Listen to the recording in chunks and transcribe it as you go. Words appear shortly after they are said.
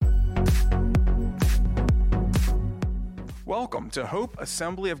Welcome to Hope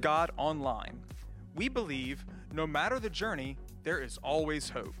Assembly of God Online. We believe no matter the journey, there is always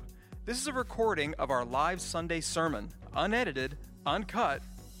hope. This is a recording of our live Sunday sermon, unedited, uncut,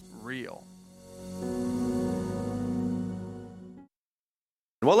 real.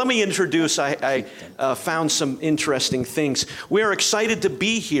 Well, let me introduce, I found some interesting things. We are excited to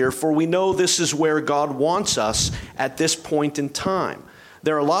be here, for we know this is where God wants us at this point in time.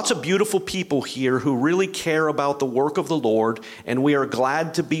 There are lots of beautiful people here who really care about the work of the Lord, and we are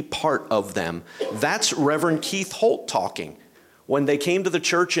glad to be part of them. That's Reverend Keith Holt talking. When they came to the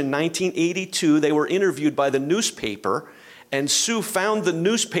church in 1982, they were interviewed by the newspaper, and Sue found the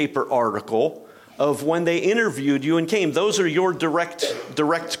newspaper article of when they interviewed you and came. Those are your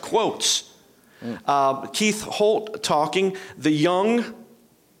direct quotes. Keith Holt talking, the young,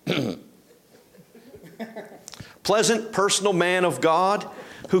 pleasant, personal man of God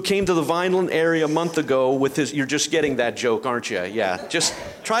who came to the Vineland area a month ago with his, you're just getting that joke, aren't you? Yeah, just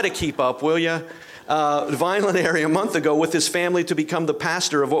try to keep up, will you? The Vineland area a month ago with his family to become the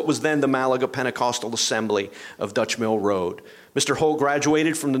pastor of what was then the Malaga Pentecostal Assembly of Dutch Mill Road. Mr. Holt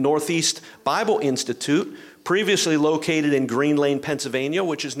graduated from the Northeast Bible Institute, previously located in Green Lane, Pennsylvania,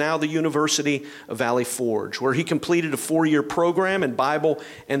 which is now the University of Valley Forge, where he completed a 4-year program in Bible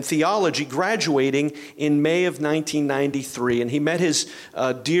and theology, graduating in May of 1993. And he met his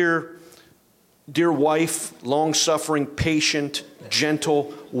dear wife, long-suffering, patient,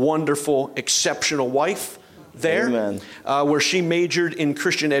 gentle, wonderful, exceptional wife there, where she majored in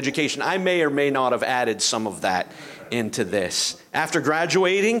Christian education. I may or may not have added some of that into this. After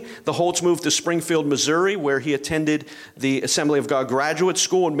graduating, the Holts moved to Springfield, Missouri, where he attended the Assembly of God Graduate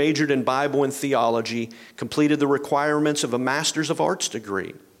School and majored in Bible and theology, completed the requirements of a Master's of Arts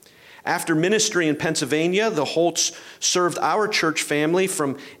degree. After ministry in Pennsylvania, the Holts served our church family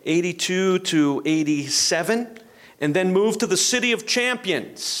from 82 to 87, and then moved to the city of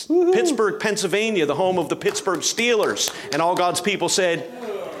Champions, Pittsburgh, Pennsylvania, the home of the Pittsburgh Steelers. And all God's people said,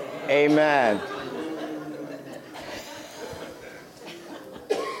 Amen.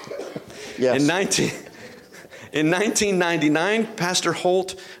 Yes. In 1999, Pastor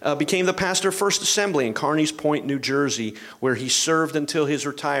Holt became the pastor of First Assembly in Carneys Point, New Jersey, where he served until his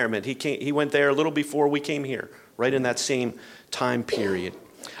retirement. He went there a little before we came here, right in that same time period.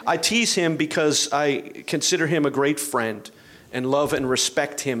 I tease him because I consider him a great friend and love and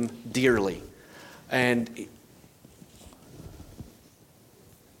respect him dearly. And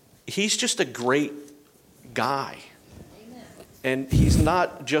he's just a great guy. And he's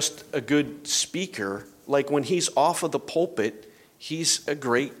not just a good speaker. Like when he's off of the pulpit, he's a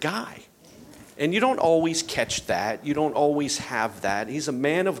great guy. And you don't always catch that. You don't always have that. He's a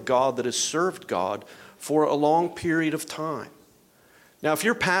man of God that has served God for a long period of time. Now, if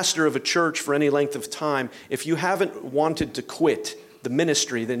you're pastor of a church for any length of time, if you haven't wanted to quit the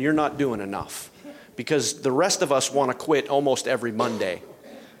ministry, then you're not doing enough. Because the rest of us want to quit almost every Monday.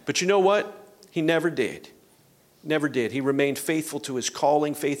 But you know what? He never did. Never did. He remained faithful to his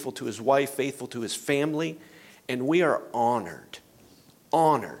calling, faithful to his wife, faithful to his family. And we are honored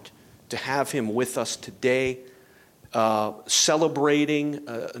to have him with us today, celebrating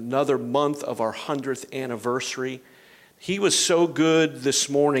another month of our 100th anniversary. He was so good this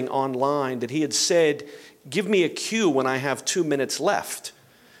morning online that he had said, give me a cue when I have 2 minutes left.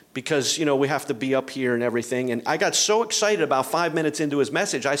 Because, you know, we have to be up here and everything. And I got so excited about 5 minutes into his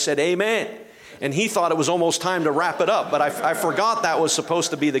message, I said, amen. And he thought it was almost time to wrap it up. But I forgot that was supposed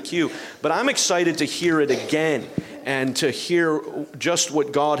to be the cue. But I'm excited to hear it again and to hear just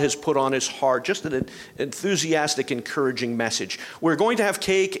what God has put on his heart. Just an enthusiastic, encouraging message. We're going to have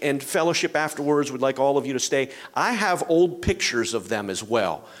cake and fellowship afterwards. We'd like all of you to stay. I have old pictures of them as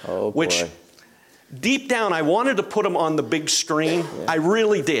well. Oh, boy. Which, deep down, I wanted to put them on the big screen. Yeah. I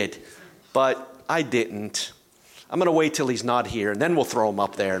really did. But I didn't. I'm going to wait till he's not here, and then we'll throw them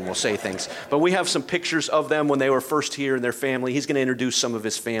up there and we'll say things. But we have some pictures of them when they were first here and their family. He's going to introduce some of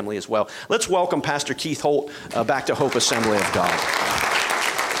his family as well. Let's welcome Pastor Keith Holt back to Hope Assembly of God.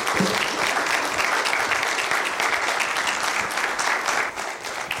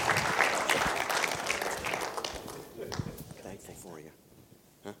 For you.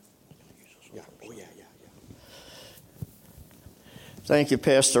 Huh? Yeah. Oh, yeah. Thank you,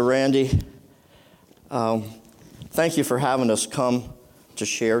 Pastor Randy. Thank you for having us come to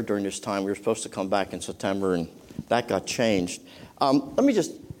share during this time. We were supposed to come back in September, and that got changed. Let me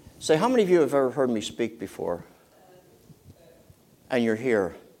just say, how many of you have ever heard me speak before? And you're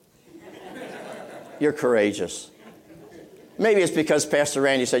here. You're courageous. Maybe it's because Pastor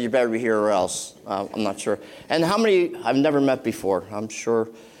Randy said you better be here or else. I'm not sure. And how many I've never met before? I'm sure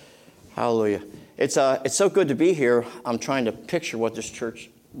Hallelujah. It's so good to be here. I'm trying to picture what this church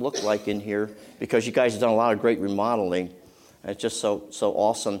looked like in here because you guys have done a lot of great remodeling. And it's just so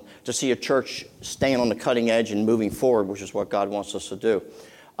awesome to see a church staying on the cutting edge and moving forward, which is what God wants us to do.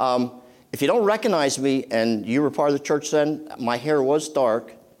 If you don't recognize me and you were part of the church then, my hair was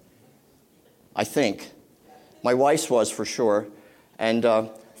dark, I think. My wife's was for sure. And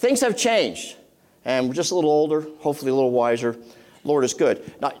things have changed. And we're just a little older, hopefully a little wiser. Lord is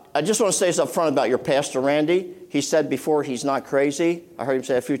good. Now, I just want to say this up front about your pastor, Randy. He said before he's not crazy. I heard him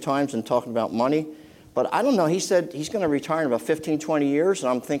say a few times and talking about money. But I don't know. He said he's going to retire in about 15, 20 years.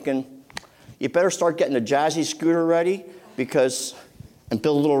 And I'm thinking, you better start getting the jazzy scooter ready and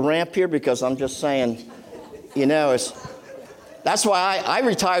build a little ramp here because I'm just saying, that's why I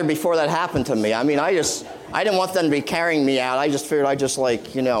retired before that happened to me. I mean, I didn't want them to be carrying me out. I just figured I'd just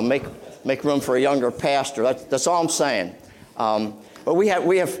make room for a younger pastor. That's all I'm saying. But we have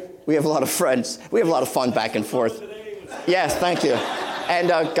a lot of friends. We have a lot of fun back and forth. Yes, thank you. And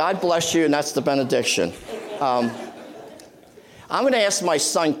God bless you, and that's the benediction. I'm going to ask my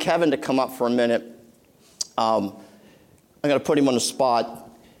son Kevin to come up for a minute. I'm going to put him on the spot,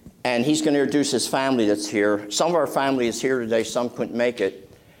 and he's going to introduce his family that's here. Some of our family is here today. Some couldn't make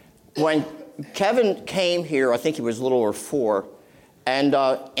it. When Kevin came here, I think he was a little over 4, and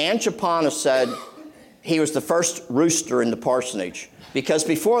Ann Chapana said he was the first rooster in the parsonage. Because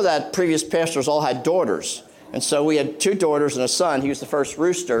before that, previous pastors all had daughters. And so we had 2 daughters and a son. He was the first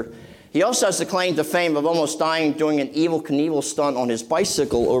rooster. He also has the claim to fame of almost dying doing an Evel Knievel stunt on his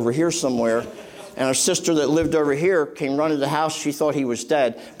bicycle over here somewhere. And our sister that lived over here came running to the house. She thought he was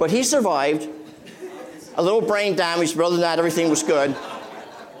dead. But he survived. A little brain damage, but other than that, everything was good.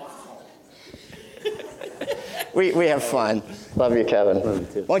 We have fun. Love you, Kevin. Love you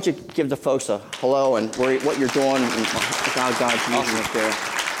too. Why don't you give the folks a hello and what you're doing and how God's using it there.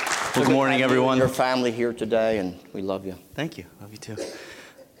 Well, good morning, everyone. Your family here today, and we love you. Thank you. Love you too.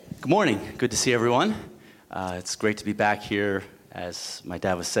 Good morning. Good to see everyone. It's great to be back here. As my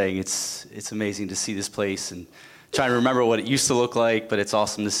dad was saying, it's amazing to see this place and trying to remember what it used to look like, but it's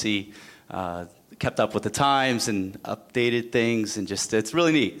awesome to see kept up with the times and updated things, and just it's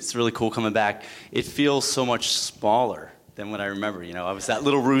really neat. It's really cool coming back. It feels so much smaller than what I remember. I was that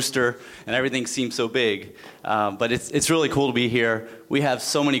little rooster, and everything seemed so big. But it's really cool to be here. We have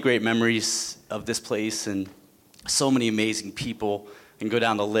so many great memories of this place, and so many amazing people, and go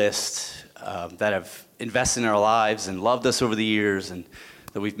down the list that have invested in our lives and loved us over the years, and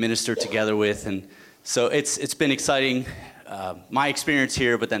that we've ministered together with. And so it's been exciting, my experience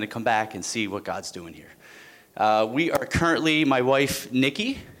here, but then to come back and see what God's doing here. We are currently, my wife,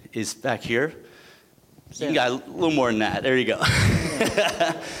 Nikki, is back here. You got a little more than that. There you go.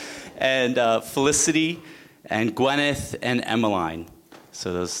 And Felicity and Gwyneth and Emmeline.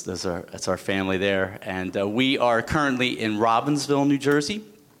 So that's our family there. And we are currently in Robbinsville, New Jersey,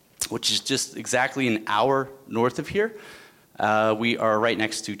 which is just exactly an hour north of here. We are right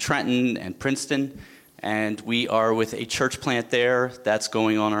next to Trenton and Princeton. And we are with a church plant there that's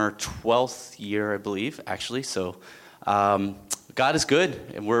going on our 12th year, I believe, actually. So God is good.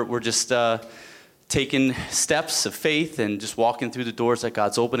 And we're just taking steps of faith and just walking through the doors that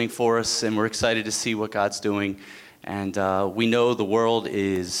God's opening for us. And we're excited to see what God's doing. And we know the world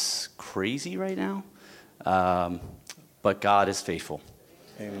is crazy right now, but God is faithful.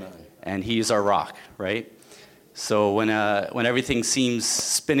 Amen. And He is our rock, right? So when everything seems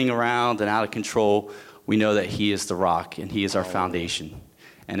spinning around and out of control, we know that He is the rock and He is our foundation.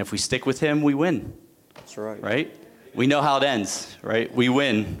 And if we stick with Him, we win. That's right. Right? We know how it ends, right? We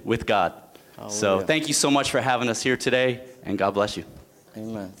win with God. Hallelujah. So thank you so much for having us here today, and God bless you.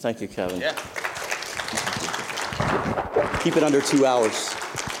 Amen. Thank you, Kevin. Yeah. Keep it under 2 hours.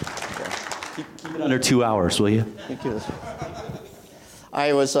 Keep it under 2 hours, will you? Thank you.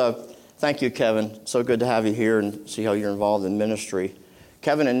 Thank you, Kevin. So good to have you here and see how you're involved in ministry.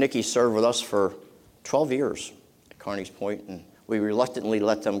 Kevin and Nikki served with us for 12 years at Carneys Point, and we reluctantly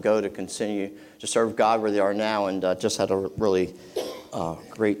let them go to continue to serve God where they are now, and just had a really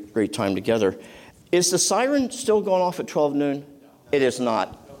great time together. Is the siren still going off at 12 noon? It is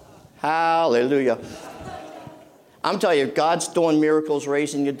not. Hallelujah. I'm telling you, God's doing miracles,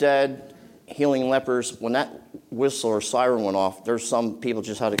 raising the dead, healing lepers. When that whistle or siren went off, there's some people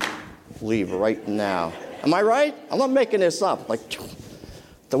just had to leave right now. Am I right? I'm not making this up. Like,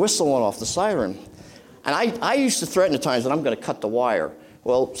 the whistle went off, the siren. And I used to threaten at times that I'm going to cut the wire.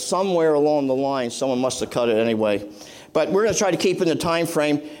 Well, somewhere along the line, someone must have cut it anyway. But we're going to try to keep in the time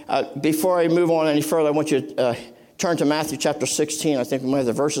frame. Before I move on any further, I want you to turn to Matthew chapter 16. I think we might have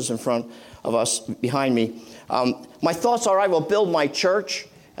the verses in front of us, behind me. My thoughts are, I will build my church,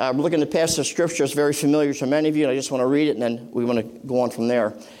 We're looking at a passage of Scripture that's very familiar to many of you, and I just want to read it, and then we want to go on from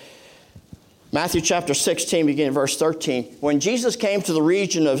there. Matthew chapter 16, beginning at verse 13. When Jesus came to the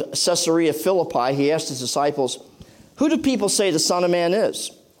region of Caesarea Philippi, he asked his disciples, "Who do people say the Son of Man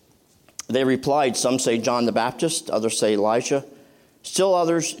is?" They replied, "Some say John the Baptist, others say Elijah, still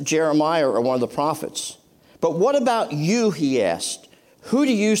others Jeremiah or one of the prophets." "But what about you?" he asked. "Who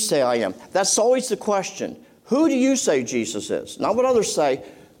do you say I am?" That's always the question. Who do you say Jesus is? Not what others say.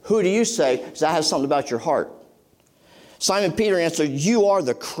 Who do you say? Because that has something about your heart. Simon Peter answered, "You are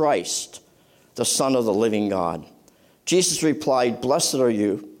the Christ, the Son of the living God." Jesus replied, "Blessed are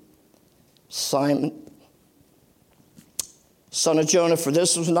you, Simon, son of Jonah, for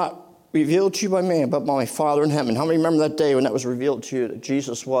this was not revealed to you by man, but by my Father in heaven." How many remember that day when that was revealed to you, that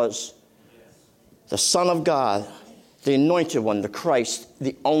Jesus was the Son of God, the anointed one, the Christ,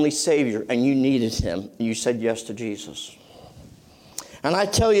 the only Savior, and you needed him, and you said yes to Jesus? And I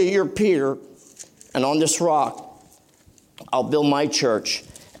tell you, you're Peter, and on this rock I'll build my church,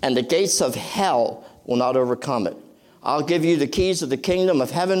 and the gates of hell will not overcome it. I'll give you the keys of the kingdom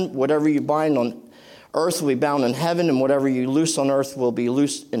of heaven. Whatever you bind on earth will be bound in heaven, and whatever you loose on earth will be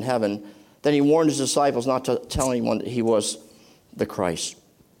loosed in heaven. Then he warned his disciples not to tell anyone that he was the Christ.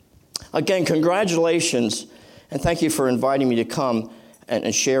 Again, congratulations, and thank you for inviting me to come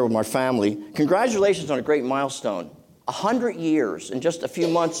and share with my family. Congratulations on a great milestone. 100 years. In just a few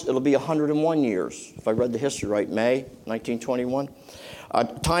months, it'll be 101 years. If I read the history right, May 1921.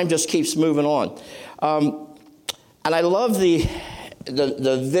 Time just keeps moving on. And I love the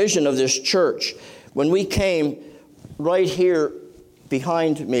vision of this church. When we came, right here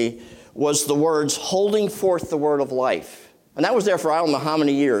behind me was the words, "Holding forth the word of life." And that was there for I don't know how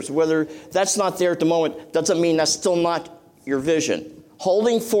many years. Whether that's not there at the moment doesn't mean that's still not your vision.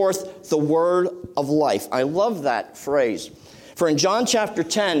 Holding forth the word of life. I love that phrase. For in John chapter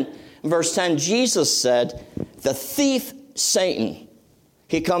 10, verse 10, Jesus said, "The thief, Satan,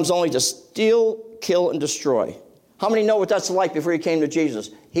 he comes only to steal, kill, and destroy." How many know what that's like before you came to Jesus?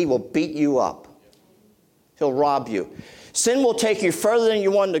 He will beat you up. He'll rob you. Sin will take you further than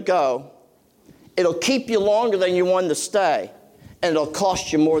you wanted to go. It'll keep you longer than you wanted to stay. And it'll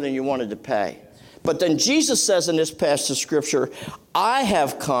cost you more than you wanted to pay. But then Jesus says in this passage of Scripture, "I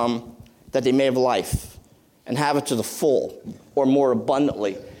have come that they may have life and have it to the full or more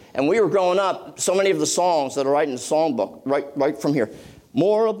abundantly." And we were growing up, so many of the songs that are right in the songbook, right from here,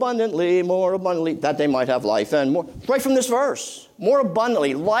 more abundantly, that they might have life. And more, right from this verse, more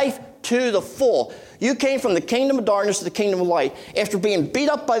abundantly, life to the full. You came from the kingdom of darkness to the kingdom of light. After being beat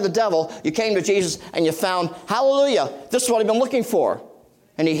up by the devil, you came to Jesus and you found, hallelujah, this is what I've been looking for.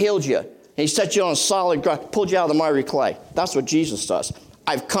 And he healed you. And he set you on solid ground, pulled you out of the miry clay. That's what Jesus does.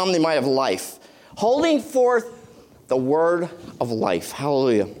 I've come, they might have life. Holding forth the word of life.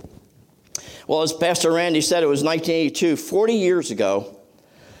 Hallelujah. Well, as Pastor Randy said, it was 1982, 40 years ago.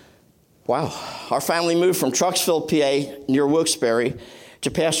 Wow. Our family moved from Trucksville, PA, near Wilkes-Barre, to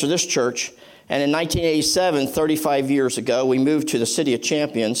pastor this church. And in 1987, 35 years ago, we moved to the city of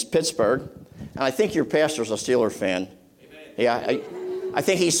Champions, Pittsburgh. And I think your pastor's a Steeler fan. Amen. Yeah, I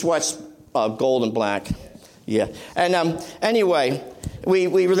think he sweats gold and black. Yeah. And anyway, we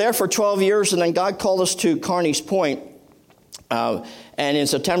were there for 12 years, and then God called us to Carneys Point. And in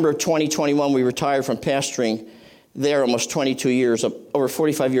September of 2021, we retired from pastoring there almost 22 years, over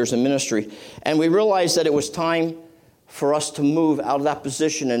 45 years in ministry. And we realized that it was time for us to move out of that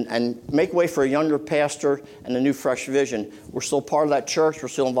position and make way for a younger pastor and a new fresh vision. We're still part of that church. We're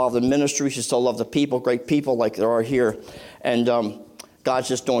still involved in ministry. We still love the people, great people like there are here. And God's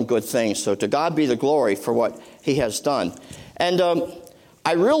just doing good things. So to God be the glory for what he has done. And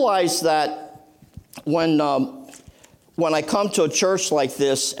I realize that when I come to a church like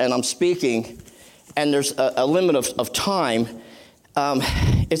this and I'm speaking and there's a limit of time,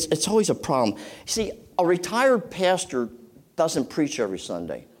 it's always a problem. See, a retired pastor doesn't preach every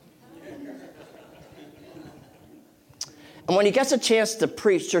Sunday. And when he gets a chance to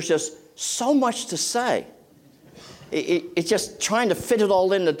preach, there's just so much to say. It's just trying to fit it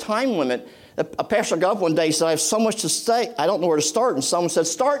all in the time limit. A pastor got up one day and said, "I have so much to say, I don't know where to start." And someone said,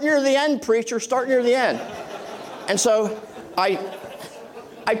 "Start near the end, preacher, start near the end." And so I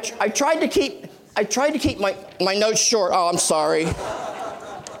tried to keep my notes short. Oh, I'm sorry.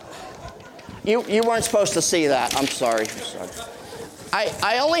 You weren't supposed to see that. I'm sorry.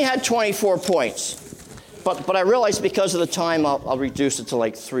 I only had 24 points. But I realized because of the time, I'll reduce it to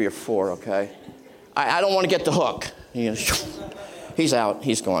like 3 or 4, okay? I don't want to get the hook. He's out.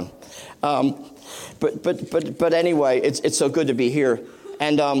 He's gone. But anyway, it's so good to be here.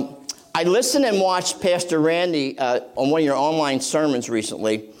 And I listened and watched Pastor Randy on one of your online sermons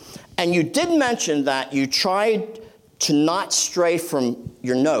recently, and you did mention that you tried to not stray from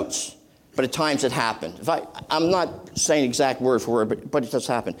your notes, but at times it happened. I'm not saying exact word for word, but it does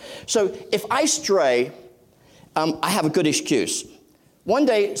happen. So if I stray, I have a good excuse. One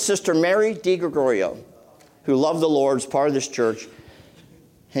day, Sister Mary DiGregorio, who loved the Lord, was part of this church,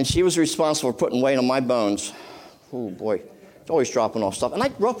 and she was responsible for putting weight on my bones. Oh, boy. It's always dropping off stuff. And I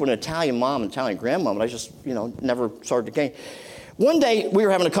grew up with an Italian mom and Italian grandmom, and I just, never started to gain. One day, we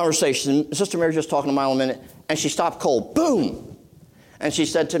were having a conversation, and Sister Mary was just talking a mile a minute, and she stopped cold. Boom! And she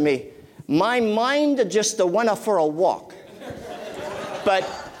said to me, my mind just went up for a walk. But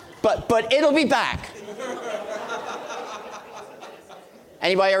it'll be back.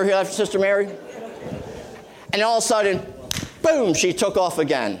 Anybody ever hear that from Sister Mary? And all of a sudden, boom, she took off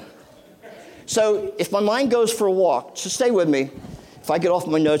again. So if my mind goes for a walk, just stay with me. If I get off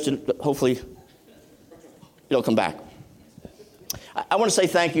my notes, hopefully it'll come back. I want to say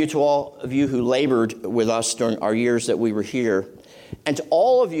thank you to all of you who labored with us during our years that we were here, and to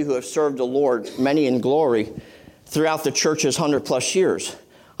all of you who have served the Lord, many in glory, throughout the church's 100-plus years.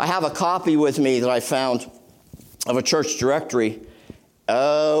 I have a copy with me that I found of a church directory.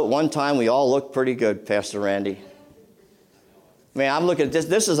 One time we all looked pretty good, Pastor Randy. I'm looking at this.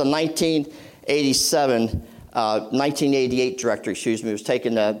 This is a 1988 directory, excuse me. It was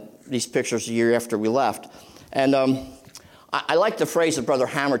taken these pictures a year after we left. And I like the phrase of Brother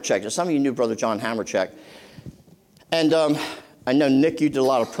Hammercheck. Some of you knew Brother John Hammercheck. And I know, Nick, you did a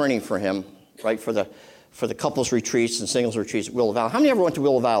lot of printing for him, right, for the couples retreats and singles retreats at Willow Valley. How many ever went to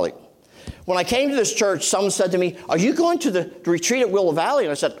Willow Valley? When I came to this church, someone said to me, are you going to the retreat at Willow Valley?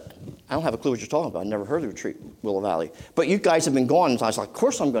 And I said, I don't have a clue what you're talking about. I never heard of the retreat at Willow Valley. But you guys have been gone. And I was like, of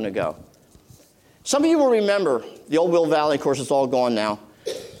course I'm going to go. Some of you will remember the old Willow Valley. Of course, it's all gone now.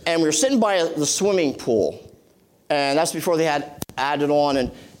 And we were sitting by the swimming pool. And that's before they had added on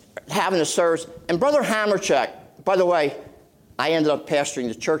and having a service. And Brother Hammercheck, by the way, I ended up pastoring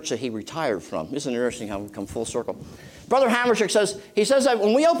the church that he retired from. Isn't it interesting how we come full circle? Brother Hammercheck says that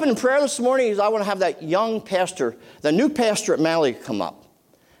when we opened in prayer this morning, he says, I want to have that young pastor, the new pastor at Malley, come up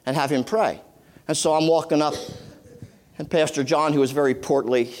and have him pray. And so I'm walking up, and Pastor John, who was very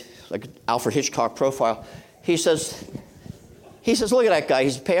portly, like Alfred Hitchcock profile, he says, look at that guy.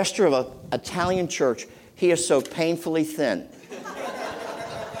 He's pastor of an Italian church. He is so painfully thin.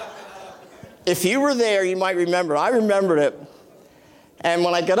 If you were there, you might remember. I remembered it. And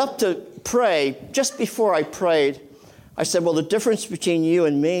when I got up to pray, just before I prayed, I said, well, the difference between you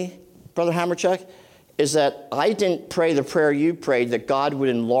and me, Brother Hammercheck, is that I didn't pray the prayer you prayed, that God would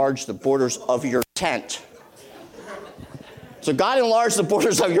enlarge the borders of your tent. So God enlarged the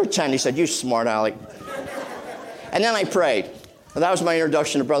borders of your tent. He said, you smart aleck. And then I prayed. And that was my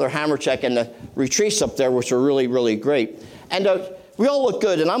introduction to Brother Hammercheck and the retreats up there, which were really, really great. And we all look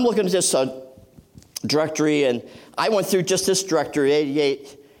good. And I'm looking at this directory, and I went through just this directory,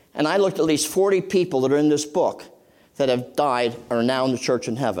 88, and I looked at least 40 people that are in this book that have died or are now in the church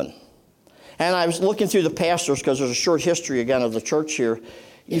in heaven. And I was looking through the pastors, because there's a short history, again, of the church here.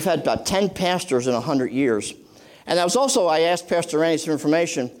 You've had about 10 pastors in 100 years. And I asked Pastor Randy some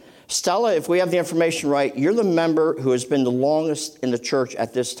information. Stella, if we have the information right, you're the member who has been the longest in the church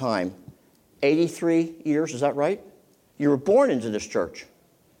at this time. 83 years, is that right? You were born into this church.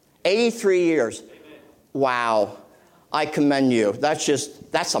 83 years. Wow. I commend you.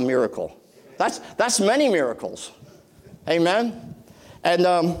 That's a miracle. That's many miracles. Amen?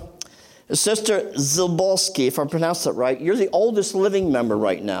 And Sister Zilbolski, if I pronounced that right, you're the oldest living member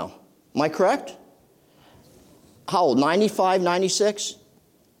right now. Am I correct? How old? 95, 96?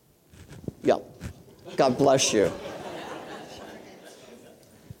 Yep. God bless you.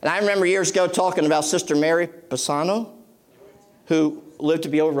 And I remember years ago talking about Sister Mary Pisano, who lived to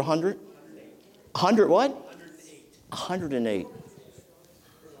be over 100. 100 what? 108.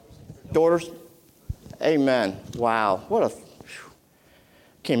 Daughters? Amen. Wow.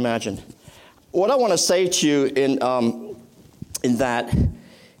 Can't imagine. What I want to say to you in that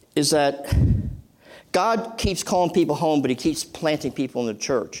is that God keeps calling people home, but he keeps planting people in the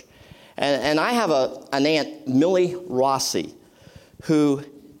church. And I have an aunt, Millie Rossi, who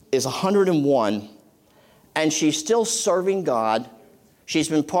is 101, and she's still serving God. She's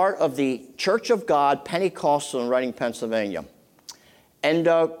been part of the Church of God Pentecostal in Reading, Pennsylvania. And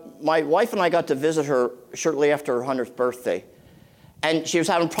my wife and I got to visit her shortly after her 100th birthday. And she was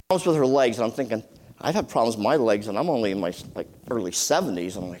having problems with her legs. And I'm thinking, I've had problems with my legs, and I'm only in my early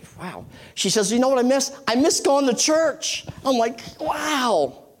 70s. And I'm like, wow. She says, you know what I miss? I miss going to church. I'm like,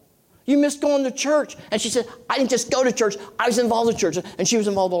 wow. You missed going to church. And she said, I didn't just go to church. I was involved in church. And she was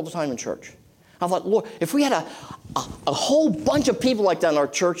involved all the time in church. I thought, Lord, if we had a whole bunch of people like that in our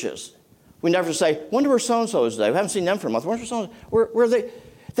churches, we never say, wonder where so-and-so is today. We haven't seen them for a month. Where are they?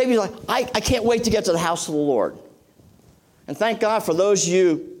 They'd be like, I can't wait to get to the house of the Lord. And thank God for those of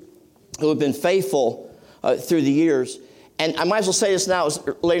you who have been faithful through the years. And I might as well say this now. It's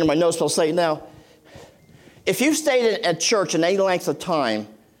later in my notes, but I'll say it now. If you've stayed at church in any length of time,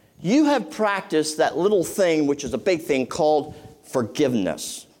 you have practiced that little thing, which is a big thing, called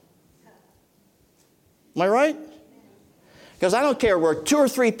forgiveness. Am I right? Because I don't care where 2 or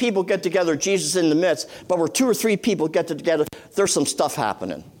 3 people get together, Jesus in the midst, but where 2 or 3 people get together, there's some stuff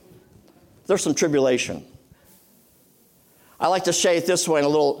happening. There's some tribulation. I like to say it this way in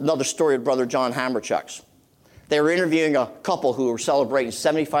another story of Brother John Hammerchuck's. They were interviewing a couple who were celebrating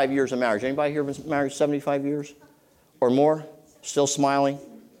 75 years of marriage. Anybody here been married 75 years or more? Still smiling?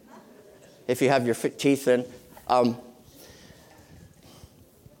 If you have your teeth in.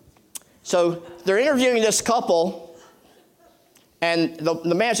 So they're interviewing this couple, and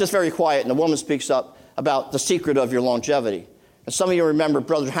the man's just very quiet, and the woman speaks up about the secret of your longevity. And some of you remember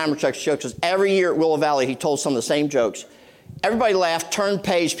Brother Hammerchuck's jokes, because every year at Willow Valley, he told some of the same jokes. Everybody laughed, turned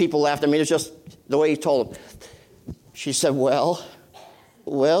page, people laughed. I mean, it's just the way he told them. She said, well,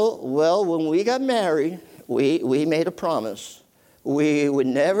 when we got married, we made a promise. We would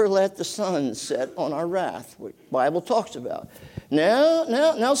never let the sun set on our wrath, what the Bible talks about.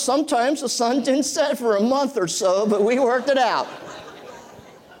 Now, sometimes the sun didn't set for a month or so, but we worked it out.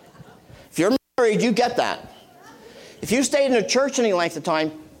 If you're married, you get that. If you stayed in a church any length of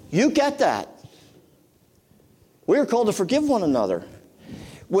time, you get that. We are called to forgive one another.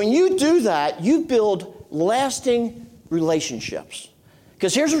 When you do that, you build lasting relationships.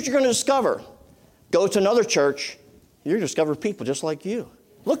 Because here's what you're going to discover. Go to another church, you're going to discover people just like you.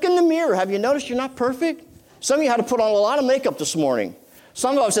 Look in the mirror. Have you noticed you're not perfect? Some of you had to put on a lot of makeup this morning.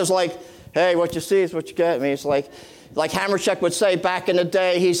 Some of us is like, hey, what you see is what you get. I mean, it's like Hammerchuck would say back in the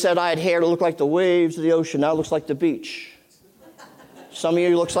day, he said, I had hair that looked like the waves of the ocean. Now it looks like the beach. Some of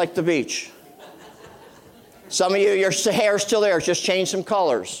you looks like the beach. Some of you, your hair's still there. It's just changed some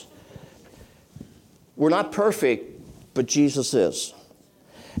colors. We're not perfect, but Jesus is.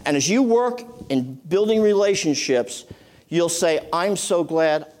 And as you work in building relationships, you'll say, I'm so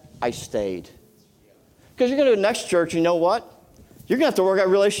glad I stayed. Because you're going to go to the next church, you know what? You're going to have to work out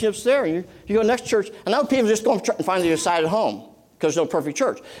relationships there. You go to the next church, and now people just go and find their side at home because there's no perfect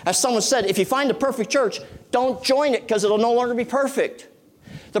church. As someone said, if you find a perfect church, don't join it because it'll no longer be perfect.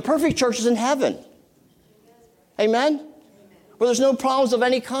 The perfect church is in heaven. Amen? Where there's no problems of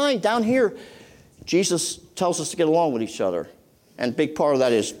any kind. Down here, Jesus tells us to get along with each other. And a big part of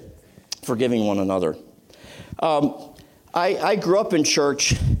that is forgiving one another. I grew up in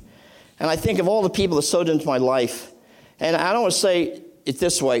church, and I think of all the people that sowed into my life. And I don't want to say it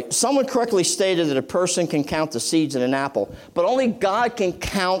this way. Someone correctly stated that a person can count the seeds in an apple, but only God can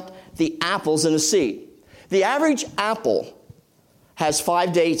count the apples in a seed. The average apple has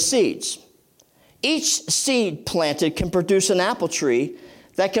 5 to 8 seeds. Each seed planted can produce an apple tree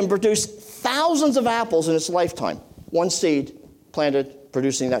that can produce thousands of apples in its lifetime. One seed planted,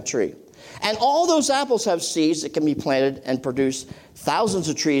 producing that tree. And all those apples have seeds that can be planted and produce thousands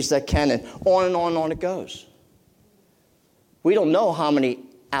of trees that can, and on it goes. We don't know how many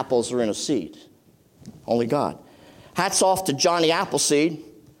apples are in a seed. Only God. Hats off to Johnny Appleseed,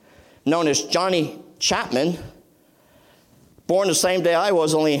 known as Johnny Chapman, born the same day I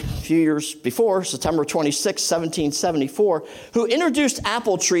was, only a few years before, September 26, 1774, who introduced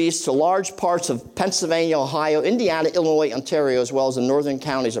apple trees to large parts of Pennsylvania, Ohio, Indiana, Illinois, Ontario, as well as the northern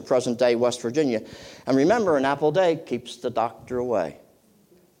counties of present-day West Virginia. And remember, an apple a day keeps the doctor away.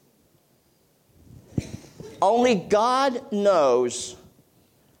 Only God knows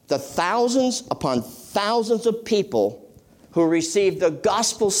the thousands upon thousands of people who received the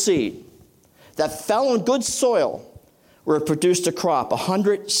gospel seed that fell on good soil, where it produced a crop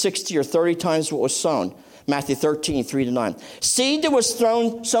 160 or 30 times what was sown. Matthew 13, 3-9. Seed that was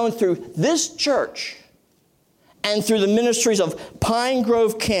sown through this church and through the ministries of Pine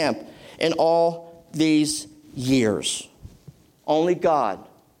Grove Camp in all these years. Only God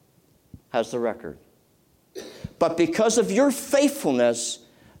has the record. But because of your faithfulness,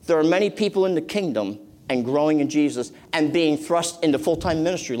 there are many people in the kingdom and growing in Jesus and being thrust into full-time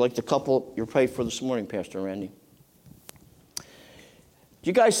ministry like the couple you prayed for this morning, Pastor Randy. Do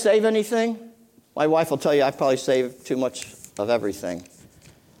you guys save anything? My wife will tell you I probably save too much of everything.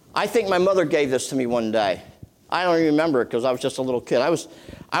 I think my mother gave this to me one day. I don't even remember it because I was just a little kid.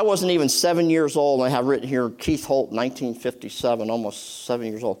 I wasn't even 7 years old, and I have written here Keith Holt, 1957, almost 7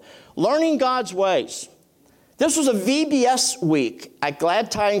 years old. Learning God's ways. This was a VBS week at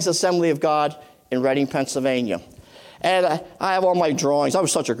Glad Tidings Assembly of God in Reading, Pennsylvania. And I have all my drawings. I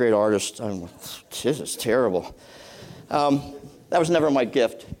was such a great artist. This is terrible. That was never my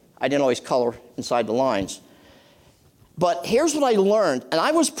gift. I didn't always color inside the lines. But here's what I learned, and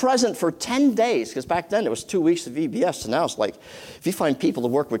I was present for 10 days, because back then it was 2 weeks of VBS, and now it's like, if you find people to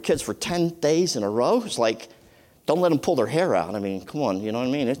work with kids for 10 days in a row, it's like, don't let them pull their hair out. I mean, come on, you know what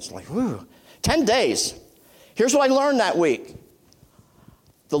I mean? It's like, whew. 10 days. Here's what I learned that week.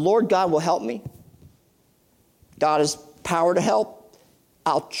 The Lord God will help me. God has power to help.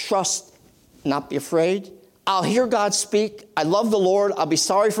 I'll trust, not be afraid. I'll hear God speak. I love the Lord. I'll be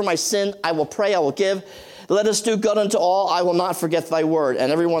sorry for my sin. I will pray. I will give. Let us do good unto all. I will not forget thy word. And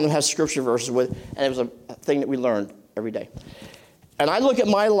everyone has scripture verses with, and it was a thing that we learned every day. And I look at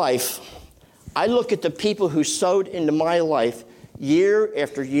my life. I look at the people who sowed into my life year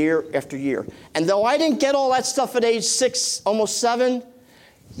after year after year. And though I didn't get all that stuff at age 6, almost 7,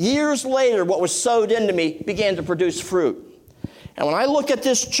 years later, what was sowed into me began to produce fruit. And when I look at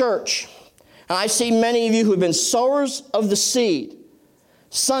this church, and I see many of you who have been sowers of the seed,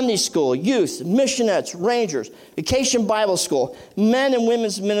 Sunday school, youth, missionettes, rangers, vacation Bible school, men and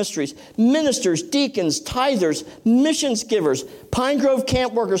women's ministries, ministers, deacons, tithers, missions givers, Pine Grove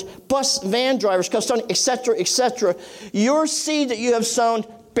camp workers, bus van drivers, custodians, etc., etc. Your seed that you have sown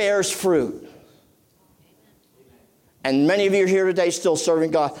bears fruit. And many of you are here today still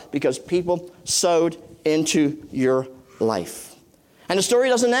serving God because people sowed into your life. And the story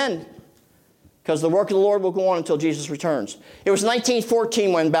doesn't end, because the work of the Lord will go on until Jesus returns. It was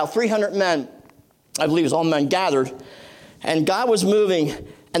 1914 when about 300 men, I believe it was all men, gathered, and God was moving,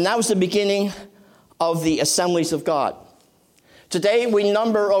 and that was the beginning of the Assemblies of God. Today, we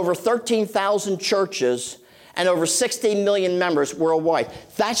number over 13,000 churches and over 60 million members worldwide.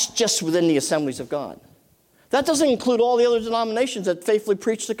 That's just within the Assemblies of God. That doesn't include all the other denominations that faithfully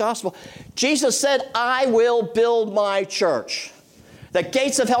preach the gospel. Jesus said, I will build my church. The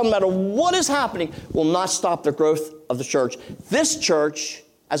gates of hell, no matter what is happening, will not stop the growth of the church. This church,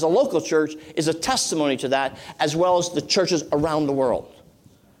 as a local church, is a testimony to that, as well as the churches around the world.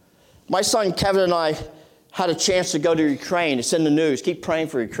 My son Kevin and I had a chance to go to Ukraine. It's in the news. Keep praying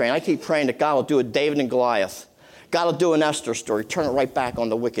for Ukraine. I keep praying that God will do a David and Goliath. God will do an Esther story, turn it right back on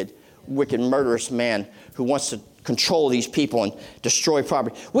the wicked, murderous man who wants to control these people and destroy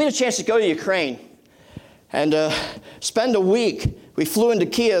property. We had a chance to go to Ukraine and spend a week. We flew into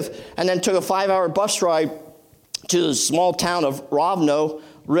Kiev and then took a 5-hour bus ride to the small town of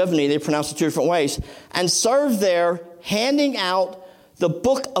Rivne, they pronounce it 2 different ways, and served there handing out the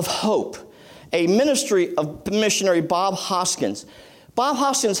Book of Hope, a ministry of missionary Bob Hoskins. Bob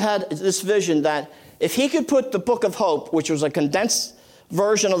Hoskins had this vision that if he could put the Book of Hope, which was a condensed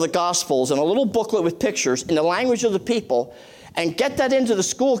version of the Gospels, in a little booklet with pictures in the language of the people, and get that into the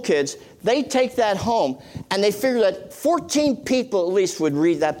school kids, they take that home, and they figure that 14 people at least would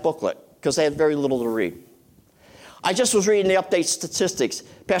read that booklet because they had very little to read. I just was reading the update statistics.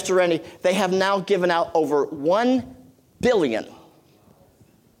 Pastor Randy, they have now given out over 1 billion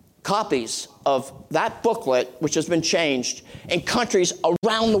copies of that booklet, which has been changed, in countries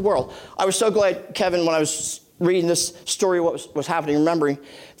around the world. I was so glad, Kevin, when I was reading this story, what was happening, remembering,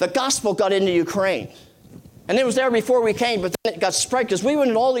 the gospel got into Ukraine. And it was there before we came, but then it got spread because we went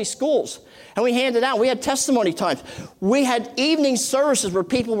in all these schools and we handed out. We had testimony times. We had evening services where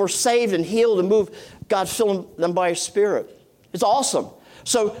people were saved and healed and moved. God filled them by His Spirit. It's awesome.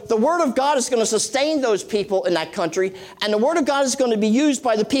 So the Word of God is going to sustain those people in that country, and the Word of God is going to be used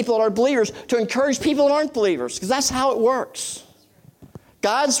by the people that are believers to encourage people that aren't believers, because that's how it works.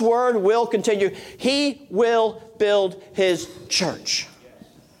 God's Word will continue. He will build His church.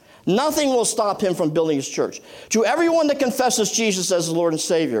 Nothing will stop Him from building His church. To everyone that confesses Jesus as the Lord and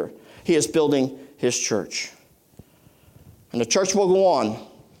Savior, He is building His church. And the church will go on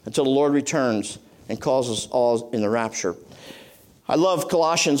until the Lord returns and calls us all in the rapture. I love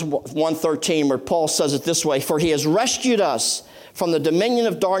Colossians 1:13, where Paul says it this way, for He has rescued us from the dominion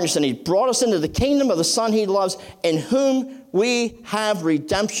of darkness, and He brought us into the kingdom of the Son He loves, in whom we have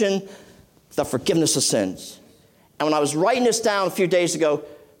redemption, the forgiveness of sins. And when I was writing this down a few days ago,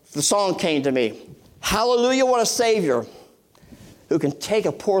 the song came to me. Hallelujah, what a Savior who can take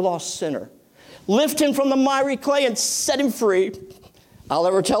a poor lost sinner, lift him from the miry clay and set him free. I'll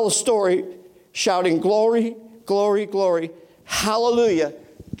ever tell a story shouting, glory, glory, glory. Hallelujah,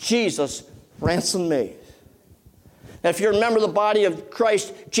 Jesus ransomed me. And if you're a member of the body of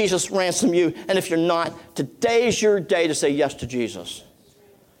Christ, Jesus ransomed you. And if you're not, today's your day to say yes to Jesus.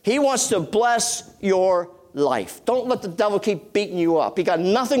 He wants to bless your life. Don't let the devil keep beating you up. He got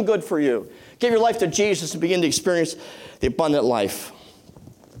nothing good for you. Give your life to Jesus and begin to experience the abundant life.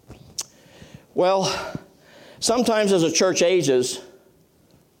 Well, sometimes as a church ages,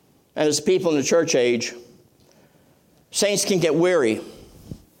 and as people in the church age, saints can get weary.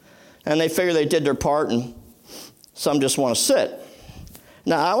 And they figure they did their part, and some just want to sit.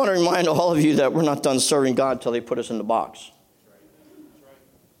 Now, I want to remind all of you that we're not done serving God until they put us in the box.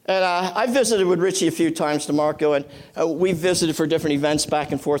 And I visited with Richie a few times, DeMarco, and we visited for different events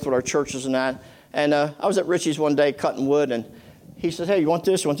back and forth with our churches and that. And I was at Richie's one day cutting wood, and he said, hey, you want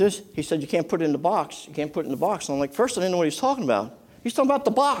this, you want this? He said, you can't put it in the box. You can't put it in the box. And I'm like, first, I didn't know what he was talking about. He's talking about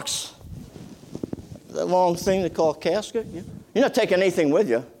the box. That long thing they call a casket. You're not taking anything with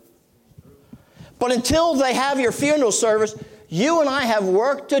you. But until they have your funeral service, you and I have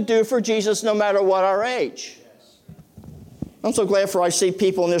work to do for Jesus no matter what our age. I'm so glad for I see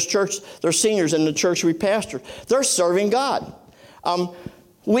people in this church, they're seniors in the church we pastor. They're serving God.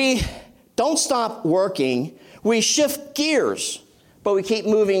 We don't stop working. We shift gears, but we keep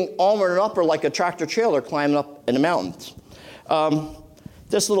moving onward and upward like a tractor trailer climbing up in the mountains.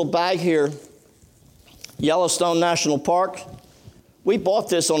 This little bag here, Yellowstone National Park, we bought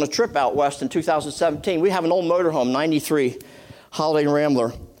this on a trip out west in 2017. We have an old motorhome, 93 Holiday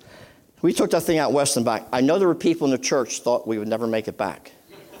Rambler. We took that thing out west and back. I know there were people in the church thought we would never make it back.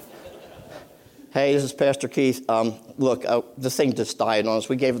 Hey, this is Pastor Keith. Look, the thing just died on us.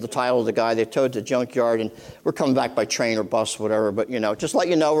 We gave it the title to the guy. They towed it to the junkyard, and we're coming back by train or bus or whatever. But, just let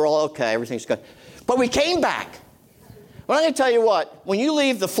you know, we're all okay. Everything's good. But we came back. Well, I'm going to tell you what. When you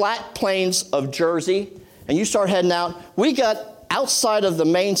leave the flat plains of Jersey and you start heading out, we got outside of the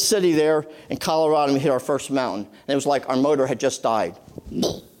main city there in Colorado, and we hit our first mountain. And it was like our motor had just died.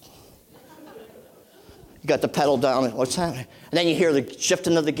 You got the pedal down, and what's happening? And then you hear the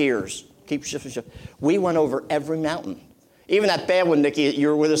shifting of the gears. Keep shifting. We went over every mountain. Even that bad one, Nikki, you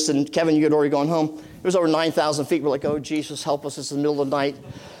were with us, and Kevin, you had already gone home. It was over 9,000 feet. We're like, oh, Jesus, help us. It's the middle of the night.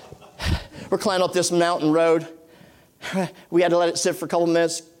 We're climbing up this mountain road. We had to let it sit for a couple of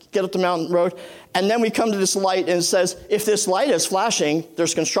minutes, get up the mountain road. And then we come to this light, and it says, if this light is flashing,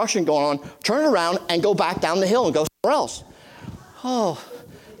 there's construction going on, turn around and go back down the hill and go somewhere else. Oh,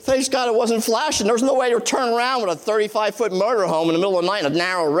 thanks God it wasn't flashing. There was no way to turn around with a 35-foot motorhome in the middle of the night on a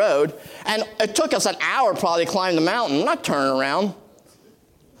narrow road. And it took us an hour probably to climb the mountain. I'm not turning around.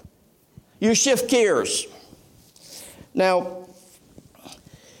 You shift gears. Now,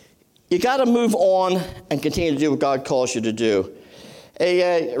 you got to move on and continue to do what God calls you to do.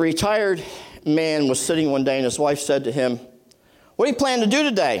 A retired man was sitting one day, and his wife said to him, what do you plan to do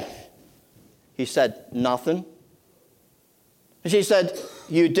today? He said, nothing. And she said,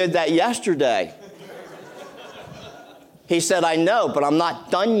 you did that yesterday. He said, I know, but I'm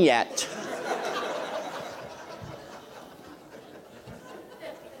not done yet.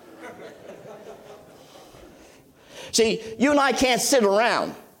 See, you and I can't sit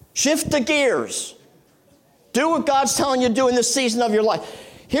around. Shift the gears. Do what God's telling you to do in this season of your life.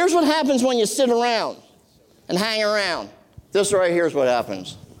 Here's what happens when you sit around and hang around. This right here is what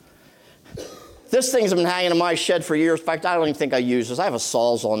happens. This thing's been hanging in my shed for years. In fact, I don't even think I use this. I have a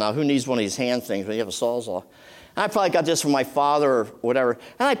Sawzall now. Who needs one of these hand things when you have a Sawzall? And I probably got this from my father or whatever.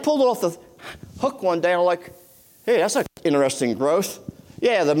 And I pulled it off the hook one day, and I'm like, hey, that's an interesting growth.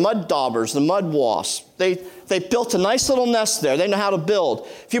 Yeah, the mud daubers, the mud wasps. They built a nice little nest there. They know how to build.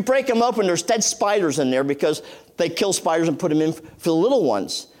 If you break them open, there's dead spiders in there because they kill spiders and put them in for the little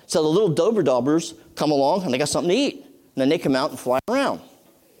ones. So the little dober daubers come along, and they got something to eat. And then they come out and fly around.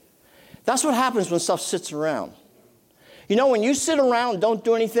 That's what happens when stuff sits around. When you sit around and don't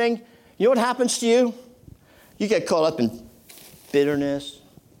do anything, you know what happens to you? You get caught up in bitterness.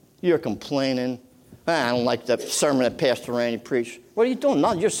 You're complaining. I don't like that sermon that Pastor Randy preached. What are you doing?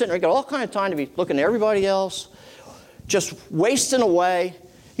 Nothing. You're sitting there. You got all kind of time to be looking at everybody else, just wasting away.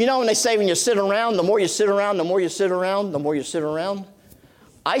 When they say when you sit around, the more you sit around, the more you sit around, the more you sit around.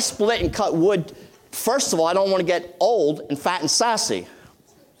 I split and cut wood. First of all, I don't want to get old and fat and sassy.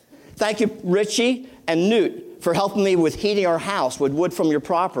 Thank you, Richie and Newt, for helping me with heating our house with wood from your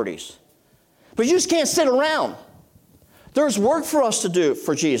properties. But you just can't sit around. There's work for us to do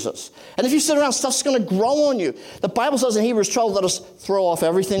for Jesus. And if you sit around, stuff's going to grow on you. The Bible says in Hebrews 12, let us throw off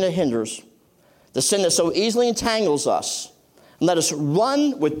everything that hinders, the sin that so easily entangles us, and let us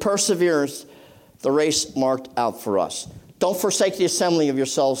run with perseverance the race marked out for us. Don't forsake the assembling of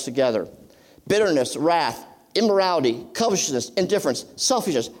yourselves together. Bitterness, wrath, immorality, covetousness, indifference,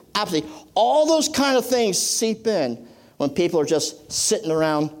 selfishness, apathy, all those kind of things seep in when people are just sitting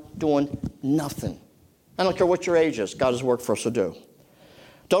around doing nothing. I don't care what your age is. God has work for us to do.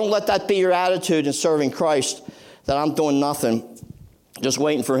 Don't let that be your attitude in serving Christ, that I'm doing nothing, just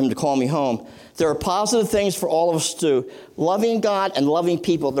waiting for him to call me home. There are positive things for all of us to do. Loving God and loving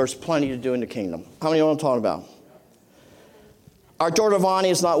people, there's plenty to do in the kingdom. How many know what I'm talking about? Our daughter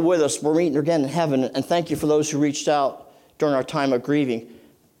Vani is not with us. We're meeting her again in heaven. And thank you for those who reached out during our time of grieving.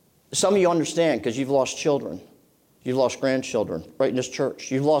 Some of you understand because you've lost children. You've lost grandchildren right in this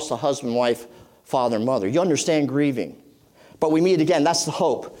church. You've lost a husband, wife, father, and mother. You understand grieving. But we meet again. That's the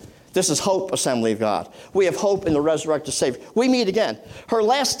hope. This is Hope Assembly of God. We have hope in the resurrected Savior. We meet again. Her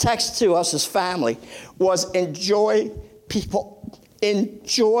last text to us as family was enjoy people.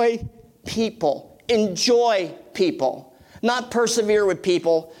 Enjoy people. Enjoy people. Not persevere with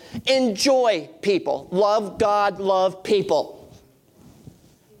people. Enjoy people. Love God, love people.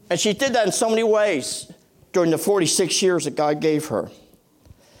 And she did that in so many ways during the 46 years that God gave her.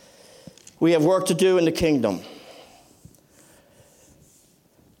 We have work to do in the kingdom.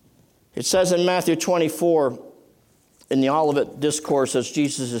 It says in Matthew 24, in the Olivet Discourse, as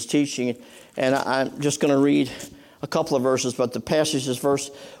Jesus is teaching, and I'm just going to read a couple of verses, but the passage is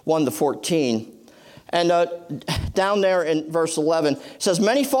verse 1 to 14. And down there in verse 11, it says,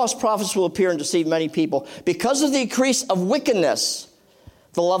 many false prophets will appear and deceive many people. Because of the increase of wickedness,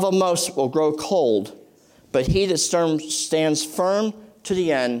 the love of most will grow cold. But he that stands firm to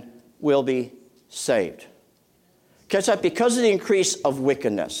the end will be saved. Catch that? Because of the increase of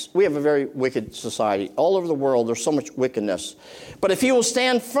wickedness. We have a very wicked society. All over the world, there's so much wickedness. But if you will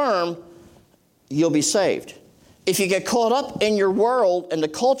stand firm, you'll be saved. If you get caught up in your world and the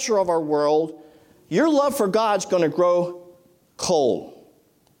culture of our world, your love for God's going to grow cold.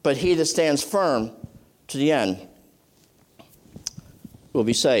 But he that stands firm to the end will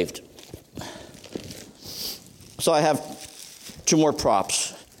be saved. So I have two more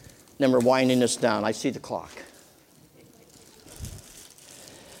props. Then we're winding this down. I see the clock.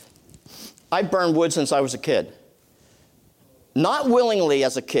 I've burned wood since I was a kid. Not willingly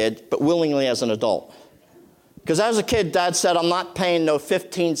as a kid, but willingly as an adult. Because as a kid, Dad said, I'm not paying no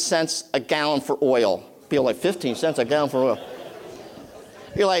 15 cents a gallon for oil. People like, 15 cents a gallon for oil?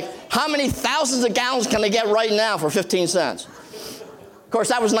 You're like, how many thousands of gallons can I get right now for 15 cents? Of course,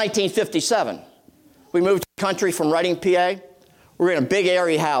 that was 1957. We moved to the country from Reading, PA. We were in a big,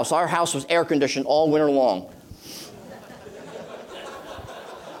 airy house. Our house was air-conditioned all winter long.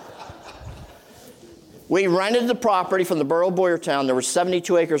 We rented the property from the borough of Boyertown. There were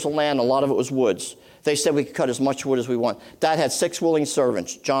 72 acres of land. A lot of it was woods. They said we could cut as much wood as we want. Dad had 6 willing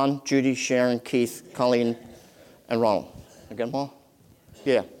servants, John, Judy, Sharon, Keith, Colleen, and Ronald. Again, Paul?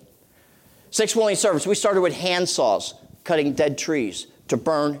 Yeah. 6 willing servants. We started with hand saws, cutting dead trees to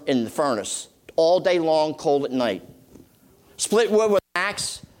burn in the furnace. All day long, cold at night. Split wood with an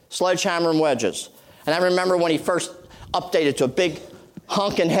axe, sledgehammer, and wedges. And I remember when he first updated to a big,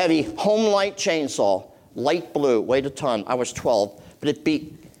 honking heavy, Home-Light chainsaw. Light blue, weighed a ton. I was 12, but it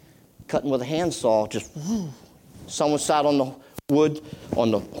beat cutting with a handsaw. Just, someone sat on the wood,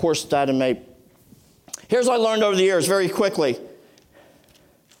 on the horse Dad had made. Here's what I learned over the years very quickly.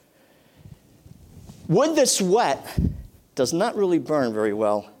 Wood that's wet does not really burn very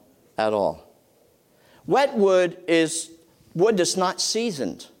well at all. Wet wood is wood that's not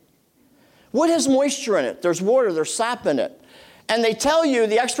seasoned. Wood has moisture in it. There's water, there's sap in it. And they tell you,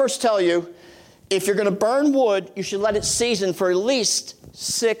 the experts tell you, if you're going to burn wood, you should let it season for at least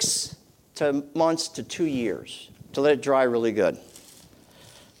 6 months to 2 years to let it dry really good.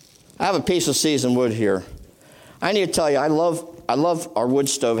 I have a piece of seasoned wood here. I need to tell you, I love our wood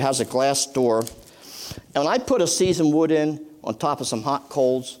stove. It has a glass door. And when I put a seasoned wood in on top of some hot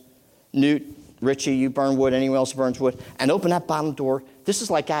coals, Newt, Richie, you burn wood, anyone else burns wood, and open that bottom door, this is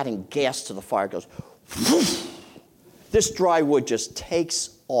like adding gas to the fire. It goes, whoosh. This dry wood just takes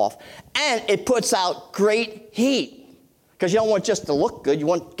off. And it puts out great heat. Because you don't want just to look good. You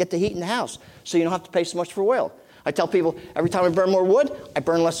want to get the heat in the house. So you don't have to pay so much for oil. I tell people, every time I burn more wood, I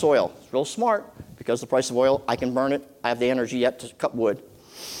burn less oil. It's real smart. Because the price of oil, I can burn it. I have the energy yet to cut wood.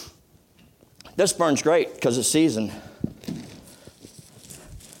 This burns great because it's seasoned.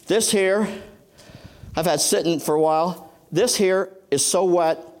 This here, I've had sitting for a while. This here is so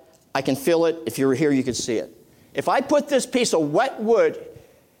wet, I can feel it. If you were here, you could see it. If I put this piece of wet wood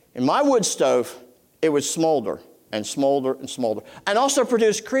in my wood stove, it would smolder and smolder and smolder. And also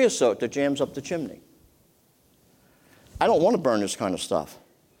produce creosote that jams up the chimney. I don't want to burn this kind of stuff.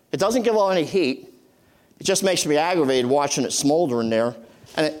 It doesn't give off any heat. It just makes me aggravated watching it smolder in there.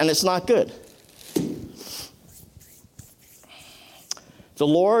 And it's not good. The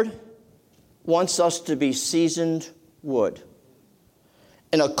Lord wants us to be seasoned wood.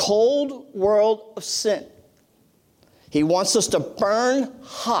 In a cold world of sin, he wants us to burn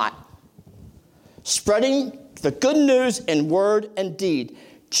hot, spreading the good news in word and deed.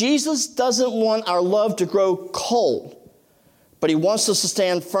 Jesus doesn't want our love to grow cold, but he wants us to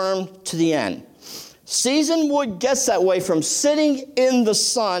stand firm to the end. Seasoned wood gets that way from sitting in the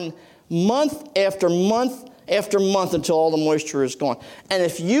sun month after month after month until all the moisture is gone. And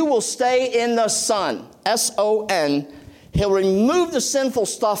if you will stay in the sun, S-O-N, he'll remove the sinful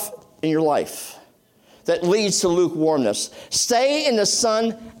stuff in your life that leads to lukewarmness. Stay in the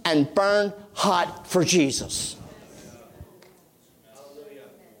sun and burn hot for Jesus.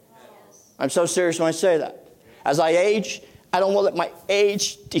 I'm so serious when I say that. As I age, I don't want to let my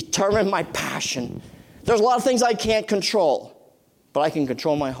age determine my passion. There's a lot of things I can't control, but I can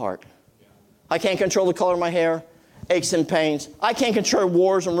control my heart. I can't control the color of my hair, aches and pains. I can't control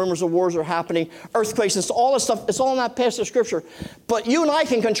wars and rumors of wars are happening, earthquakes, and all this stuff. It's all in that passage of Scripture. But you and I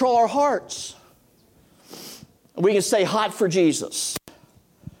can control our hearts. We can stay hot for Jesus.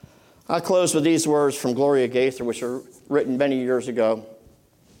 I'll close with these words from Gloria Gaither, which were written many years ago.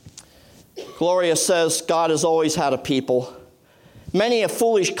 Gloria says, God has always had a people. Many a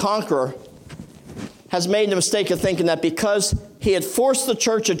foolish conqueror has made the mistake of thinking that because he had forced the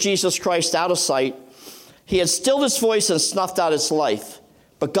church of Jesus Christ out of sight, he had stilled its voice and snuffed out its life.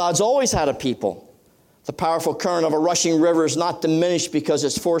 But God's always had a people. The powerful current of a rushing river is not diminished because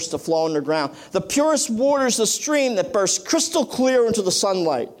it's forced to flow underground. The purest water is the stream that bursts crystal clear into the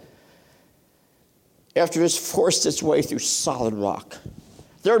sunlight after it's forced its way through solid rock.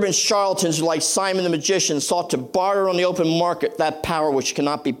 There have been charlatans who, like Simon the magician, sought to barter on the open market that power which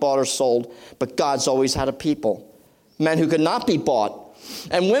cannot be bought or sold. But God's always had a people. Men who could not be bought.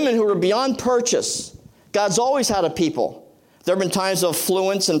 And women who were beyond purchase. God's always had a people. There have been times of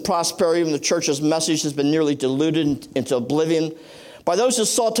affluence and prosperity when the church's message has been nearly diluted into oblivion by those who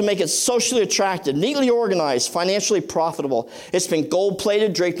sought to make it socially attractive, neatly organized, financially profitable. It's been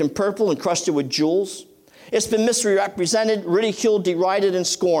gold-plated, draped in purple, and crusted with jewels. It's been misrepresented, ridiculed, derided, and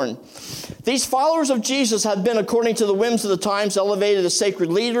scorned. These followers of Jesus have been, according to the whims of the times, elevated as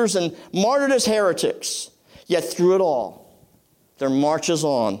sacred leaders and martyred as heretics. Yet through it all, there marches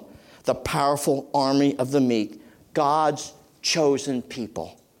on the powerful army of the meek, God's chosen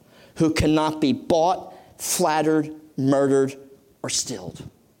people, who cannot be bought, flattered, murdered, or stilled.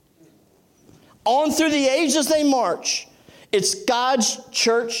 On through the ages they march. It's God's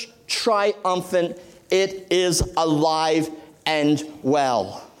church triumphant. It is alive and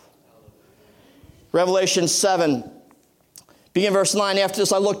well. Revelation 7, beginning verse 9. After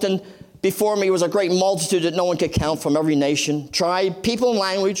this I looked, and before me was a great multitude that no one could count, from every nation, tribe, people, and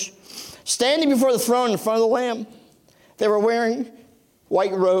language, standing before the throne in front of the Lamb. They were wearing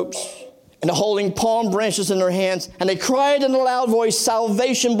white robes and holding palm branches in their hands, and they cried in a loud voice,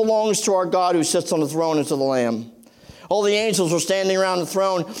 "Salvation belongs to our God who sits on the throne and to the Lamb." All the angels were standing around the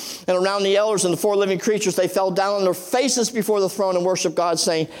throne, and around the elders and the four living creatures. They fell down on their faces before the throne and worshiped God,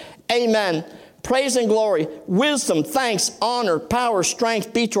 saying, "Amen. Praise and glory, wisdom, thanks, honor, power,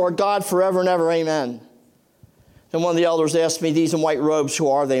 strength be to our God forever and ever. Amen." And one of the elders asked me, "These in white robes, who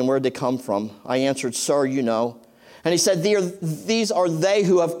are they and where did they come from?" I answered, "Sir, you know." And he said, "These are they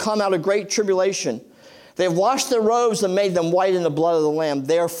who have come out of great tribulation. They have washed their robes and made them white in the blood of the Lamb.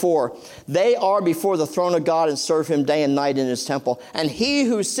 Therefore, they are before the throne of God and serve him day and night in his temple. And he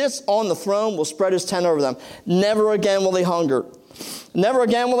who sits on the throne will spread his tent over them. Never again will they hunger. Never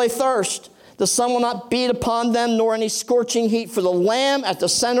again will they thirst. The sun will not beat upon them, nor any scorching heat. For the Lamb at the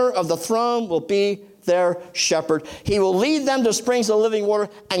center of the throne will be their shepherd. He will lead them to springs of living water,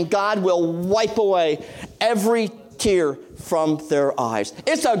 and God will wipe away every tear from their eyes.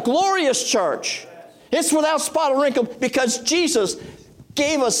 It's a glorious church. It's without spot or wrinkle because Jesus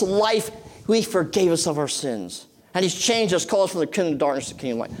gave us life. He forgave us of our sins. And he's changed us, called us from the kingdom of darkness to the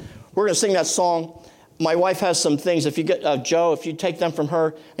kingdom of light. We're going to sing that song. My wife has some things. If you get Joe, if you take them from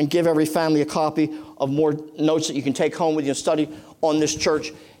her and give every family a copy of more notes that you can take home with you and study on this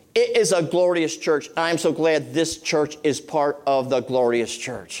church. It is a glorious church. I'm so glad this church is part of the glorious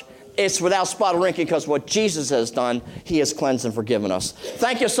church. It's without spot or wrinkle because what Jesus has done, he has cleansed and forgiven us.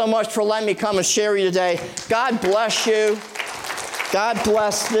 Thank you so much for letting me come and share you today. God bless you. God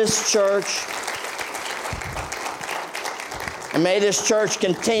bless this church. And may this church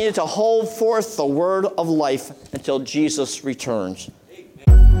continue to hold forth the word of life until Jesus returns.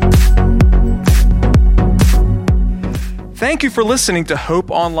 Thank you for listening to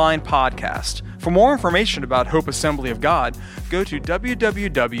Hope Online Podcast. For more information about Hope Assembly of God, go to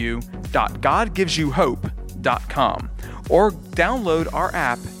www.godgivesyouhope.com or download our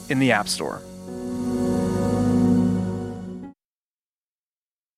app in the App Store.